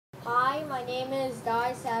Hi, my name is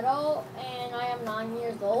Dai Soto and I am 9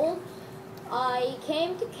 years old. I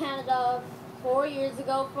came to Canada 4 years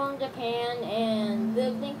ago from Japan and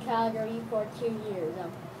lived in Calgary for 2 years.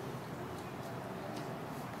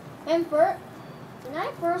 When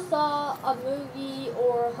I first saw a movie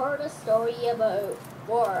or heard a story about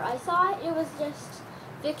war, I thought it was just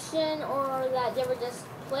fiction or that they were just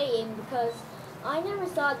playing, because I never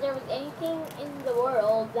thought there was anything in the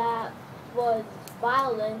world that was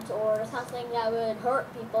violent or something that would hurt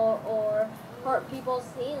people or hurt people's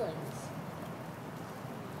feelings.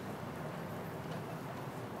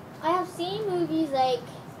 I have seen movies like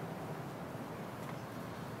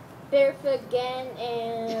Barefoot Again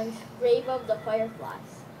and Grave of the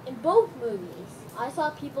Fireflies. In both movies, I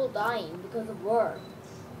saw people dying because of war.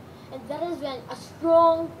 And that has been a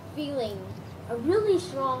strong feeling, a really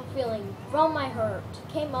strong feeling from my heart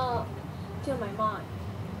came up to my mind.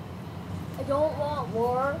 I don't want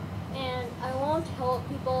war, and I want to help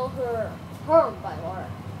people who are harmed by war.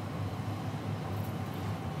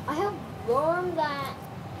 I have learned that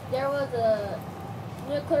there was a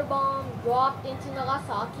nuclear bomb dropped into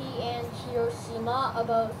Nagasaki and Hiroshima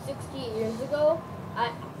about 68 years ago,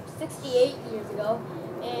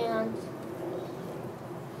 and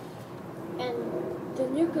the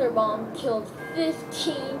nuclear bomb killed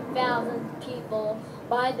 15,000 people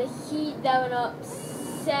by the heat that went up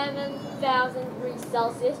 7,000 degrees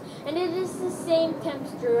Celsius, and it is the same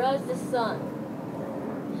temperature as the sun.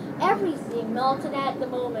 Everything melted at the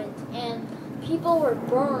moment, and people were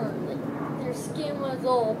burned. Their skin was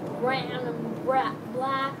all brown and black,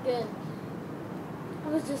 and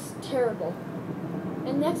it was just terrible.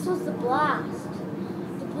 And next was the blast.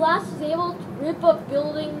 The blast was able to rip up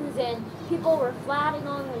buildings, and people were flattening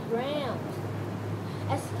on the ground.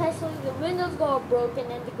 Especially the windows got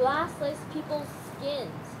broken, and the glass sliced people's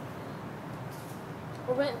skins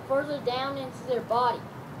or went further down into their body.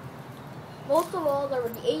 Most of all, the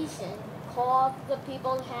radiation caused the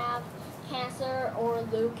people to have cancer or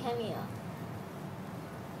leukemia.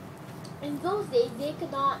 In those days,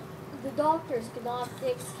 the doctors could not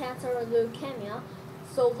fix cancer or leukemia,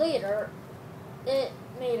 so later it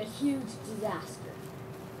made a huge disaster,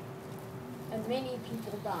 and many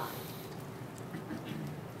people died.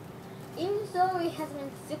 Even though it has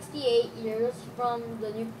been 68 years from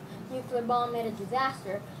the nuclear bomb made a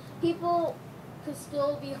disaster, people could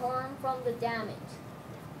still be harmed from the damage.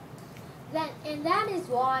 And that is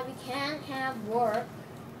why we can't have war,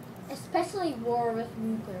 especially war with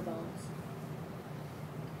nuclear bombs.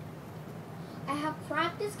 I have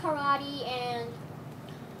practiced karate and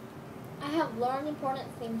I have learned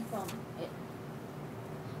important things from it.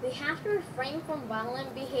 We have to refrain from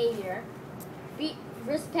violent behavior,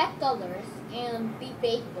 respect others, and be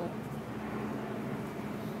faithful.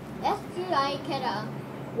 SGI Keda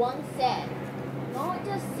once said, "Not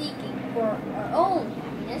just seeking for our own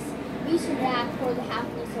happiness, we should act for the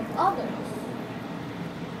happiness of others."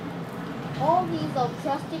 All these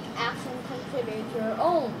altruistic actions contribute to our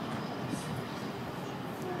own happiness.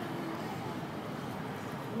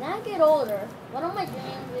 When I get older, one of my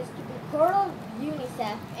dreams is to be part of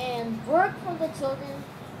UNICEF and work for the children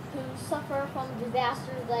who suffer from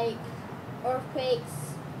disasters like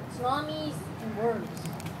earthquakes, tsunamis, and wars.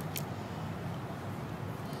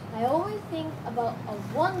 I always think about a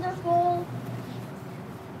wonderful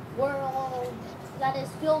world that is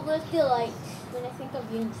filled with delight when I think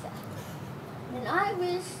of UNICEF. And I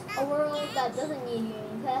wish a world that doesn't need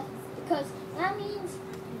UNICEF, because that means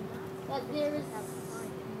that there is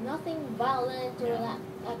nothing violent, or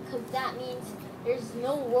because that means there's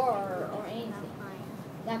no war or anything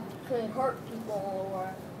that could hurt people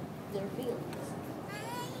or their feelings.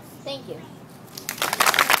 Thank you.